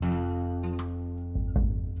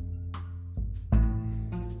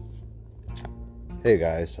Hey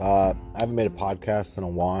guys, I haven't made a podcast in a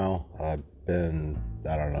while. I've been,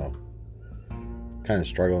 I don't know, kind of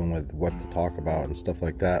struggling with what to talk about and stuff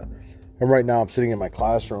like that. And right now I'm sitting in my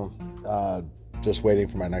classroom, just waiting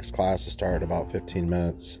for my next class to start in about 15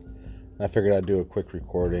 minutes. And I figured I'd do a quick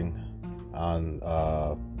recording on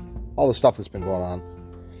all the stuff that's been going on.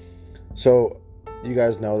 So you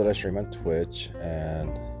guys know that I stream on Twitch,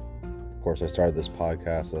 and of course I started this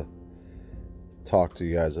podcast to talk to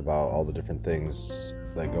you guys about all the different things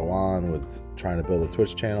that go on with trying to build a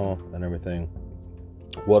Twitch channel and everything.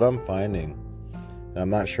 What I'm finding, and I'm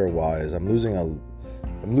not sure why, is I'm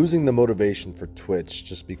losing the motivation for Twitch,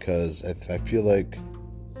 just because I feel like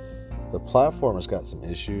the platform has got some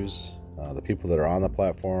issues. The people that are on the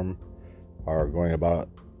platform are going about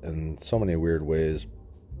it in so many weird ways,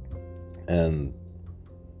 and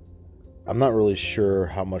I'm not really sure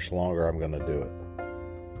how much longer I'm going to do it.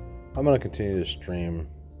 I'm going to continue to stream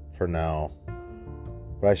for now,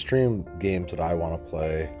 but I stream games that I want to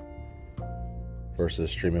play versus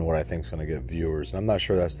streaming what I think is going to get viewers. And I'm not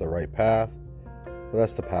sure that's the right path, but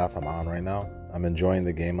that's the path I'm on right now. I'm enjoying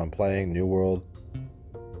the game I'm playing, New World.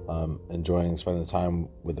 I'm enjoying spending time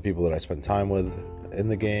with the people that I spend time with in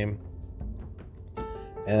the game.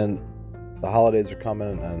 And the holidays are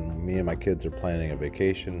coming, and me and my kids are planning a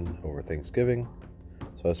vacation over Thanksgiving.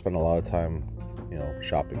 So I spend a lot of time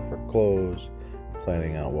shopping for clothes,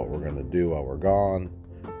 planning out what we're going to do while we're gone,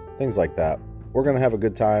 things like that. We're going to have a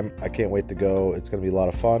good time. I can't wait to go. It's going to be a lot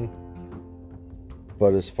of fun.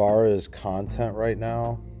 But as far as content right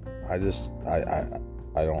now, I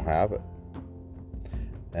don't have it.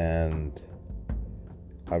 And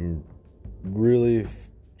I'm really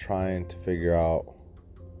trying to figure out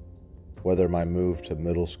whether my move to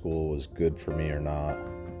middle school was good for me or not.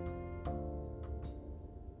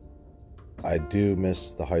 I do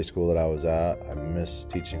miss the high school that I was at. I miss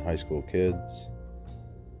teaching high school kids.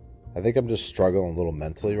 I think I'm just struggling a little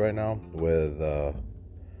mentally right now with the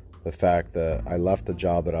fact that I left the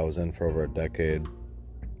job that I was in for over a decade,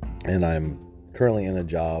 and I'm currently in a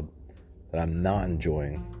job that I'm not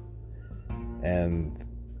enjoying. And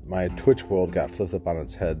my Twitch world got flipped up on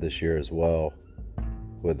its head this year as well,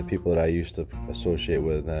 with the people that I used to associate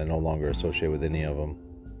with, and I no longer associate with any of them.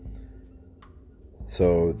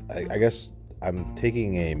 So I guess I'm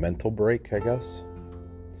taking a mental break, I guess.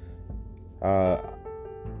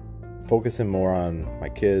 Focusing more on my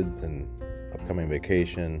kids and upcoming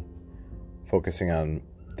vacation. Focusing on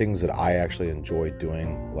things that I actually enjoy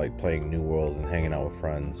doing, like playing New World and hanging out with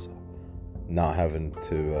friends. Not having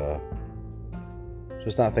to,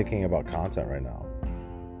 just not thinking about content right now.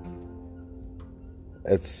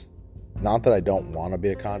 It's not that I don't want to be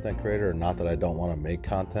a content creator, or not that I don't want to make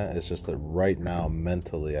content. It's just that right now,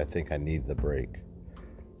 mentally, I think I need the break.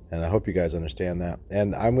 And I hope you guys understand that.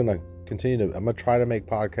 And I'm going to try to make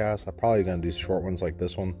podcasts. I'm probably going to do short ones like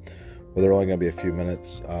this one, where they're only going to be a few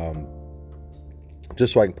minutes,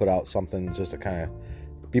 just so I can put out something just to kind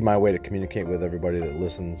of be my way to communicate with everybody that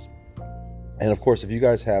listens. And of course, if you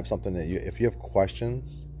guys have something if you have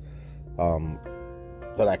questions,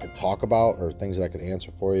 that I could talk about, or things that I could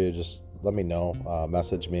answer for you, just let me know.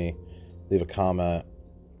 Message me, leave a comment,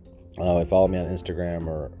 follow me on Instagram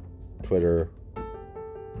or Twitter,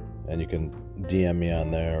 and you can DM me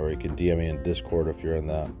on there, or you can DM me in Discord if you're in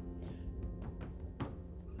that.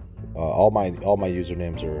 All my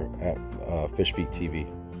usernames are at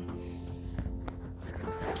FishFeetTV.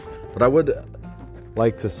 But I would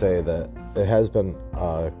like to say that it has been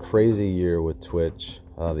a crazy year with Twitch,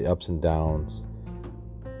 the ups and downs.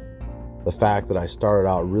 The fact that I started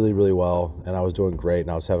out really, really well, and I was doing great,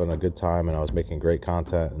 and I was having a good time, and I was making great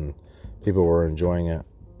content, and people were enjoying it,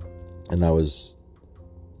 and I was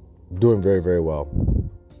doing very, very well.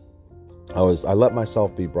 I let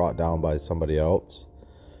myself be brought down by somebody else,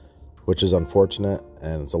 which is unfortunate,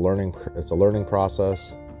 and it's a learning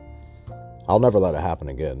process. I'll never let it happen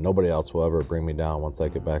again. Nobody else will ever bring me down once I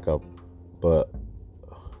get back up, but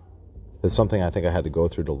it's something I think I had to go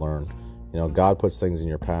through to learn. God puts things in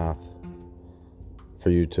your path for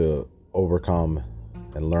you to overcome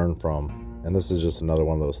and learn from, and this is just another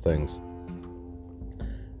one of those things.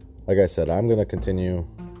 Like I said, I'm going to continue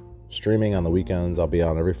streaming on the weekends. I'll be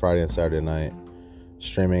on every Friday and Saturday night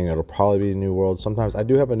streaming. It'll probably be New World. Sometimes I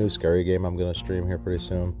do have a new scary game I'm going to stream here pretty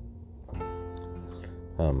soon.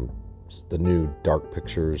 The new Dark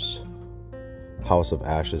Pictures House of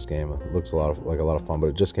Ashes game. It looks like a lot of fun, but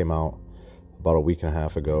it just came out about a week and a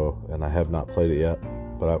half ago, and I have not played it yet.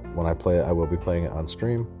 But when I play it, I will be playing it on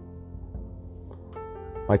stream.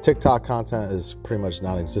 My TikTok content is pretty much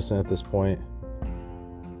non-existent at this point,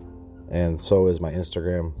 and so is my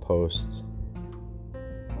Instagram posts.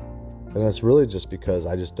 And it's really just because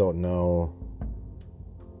I just don't know.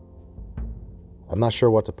 I'm not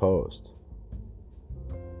sure what to post.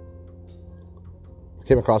 I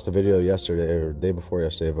came across a video yesterday or day before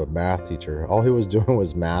yesterday of a math teacher. All he was doing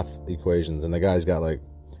was math equations, and the guy's got like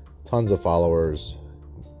tons of followers,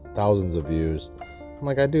 thousands of views. I'm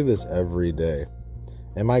like, I do this every day.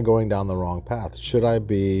 Am I going down the wrong path? Should I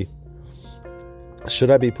be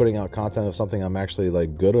putting out content of something I'm actually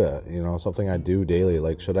like good at, something I do daily?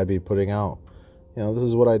 Like, should I be putting out, this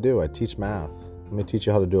is what I do. I teach math. Let me teach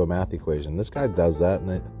you how to do a math equation. This guy does that,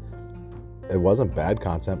 and it wasn't bad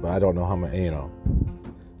content, but I don't know how many,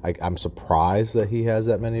 I'm surprised that he has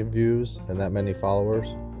that many views and that many followers,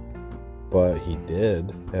 but he did.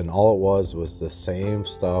 And all it was the same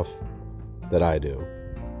stuff that I do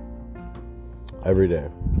every day.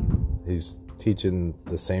 He's teaching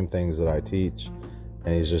the same things that I teach,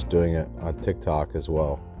 and he's just doing it on TikTok as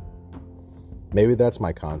well. Maybe that's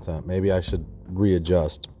my content. Maybe I should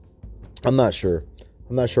readjust. I'm not sure.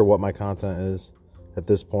 I'm not sure what my content is at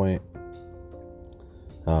this point.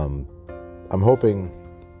 I'm hoping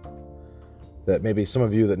that maybe some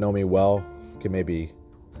of you that know me well can maybe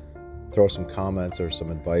throw some comments or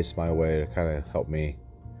some advice my way to kind of help me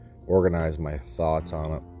organize my thoughts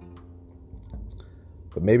on it.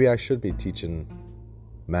 But maybe I should be teaching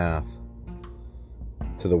math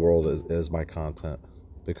to the world as my content,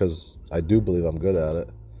 because I do believe I'm good at it.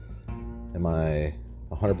 Am I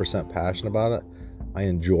 100% passionate about it? I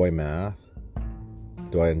enjoy math.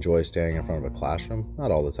 Do I enjoy standing in front of a classroom?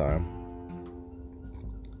 Not all the time.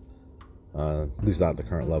 At least not at the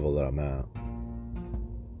current level that I'm at.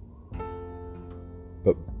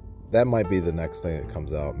 But that might be the next thing that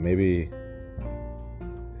comes out. Maybe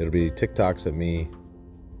it'll be TikToks of me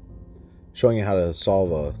showing you how to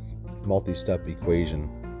solve a multi-step equation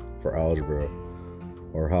for algebra,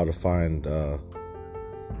 or how to find the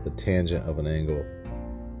tangent of an angle.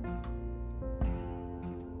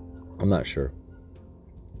 I'm not sure.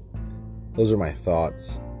 Those are my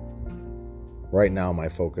thoughts. Right now, my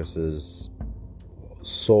focus is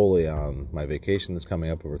solely on my vacation that's coming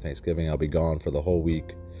up over Thanksgiving. I'll be gone for the whole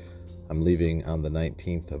week. I'm leaving on the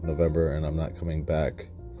 19th of November, and I'm not coming back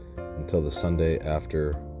until the Sunday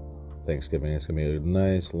after Thanksgiving. It's going to be a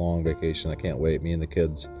nice, long vacation. I can't wait. Me and the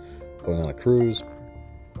kids going on a cruise.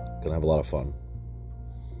 Going to have a lot of fun.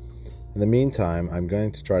 In the meantime, I'm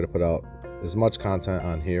going to try to put out as much content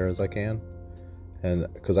on here as I can. And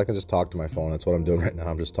because I can just talk to my phone. That's what I'm doing right now.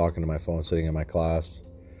 I'm just talking to my phone, sitting in my class,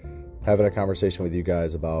 having a conversation with you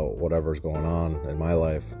guys about whatever's going on in my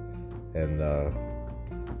life. And I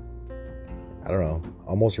don't know,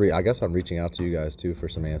 I guess I'm reaching out to you guys too for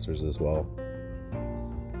some answers as well.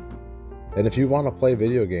 And if you want to play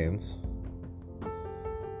video games,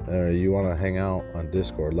 or you want to hang out on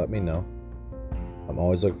Discord, let me know. I'm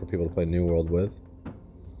always looking for people to play New World with.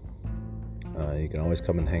 You can always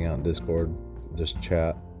come and hang out in Discord, just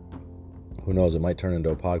chat. Who knows, it might turn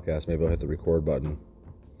into a podcast. Maybe I'll hit the record button.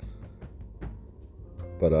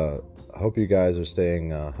 But I hope you guys are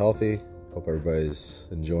staying healthy. Hope everybody's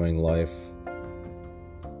enjoying life.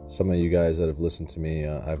 Some of you guys that have listened to me,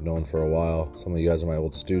 I've known for a while. Some of you guys are my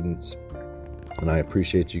old students, and I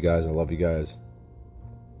appreciate you guys and love you guys.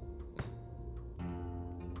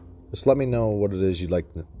 Just let me know what it is you'd like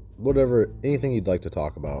to, anything you'd like to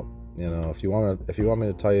talk about. If you want me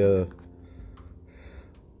to tell you,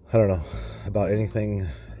 I don't know, about anything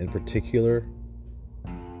in particular,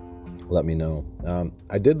 let me know.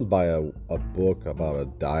 I did buy a book about a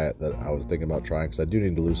diet that I was thinking about trying, because I do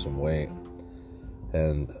need to lose some weight.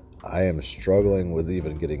 And I am struggling with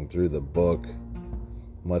even getting through the book,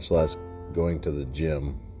 much less going to the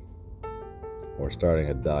gym or starting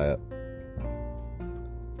a diet.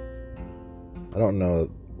 I don't know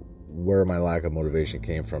where my lack of motivation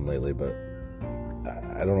came from lately, but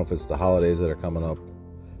I don't know if it's the holidays that are coming up,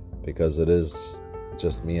 because it is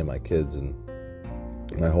just me and my kids, and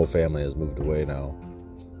my whole family has moved away now.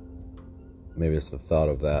 Maybe it's the thought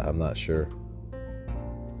of that. I'm not sure.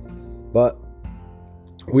 But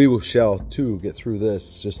we shall too get through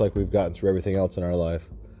this, just like we've gotten through everything else in our life.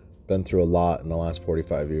 Been through a lot in the last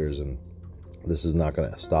 45 years, and this is not going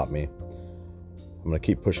to stop me. I'm going to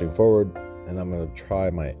keep pushing forward, and I'm going to try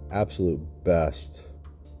my absolute best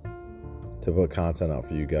to put content out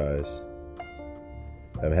for you guys,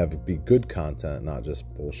 and have it be good content, not just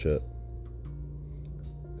bullshit.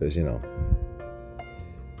 Because,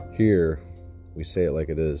 here we say it like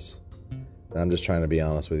it is, and I'm just trying to be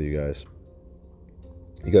honest with you guys.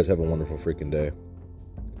 You guys have a wonderful freaking day.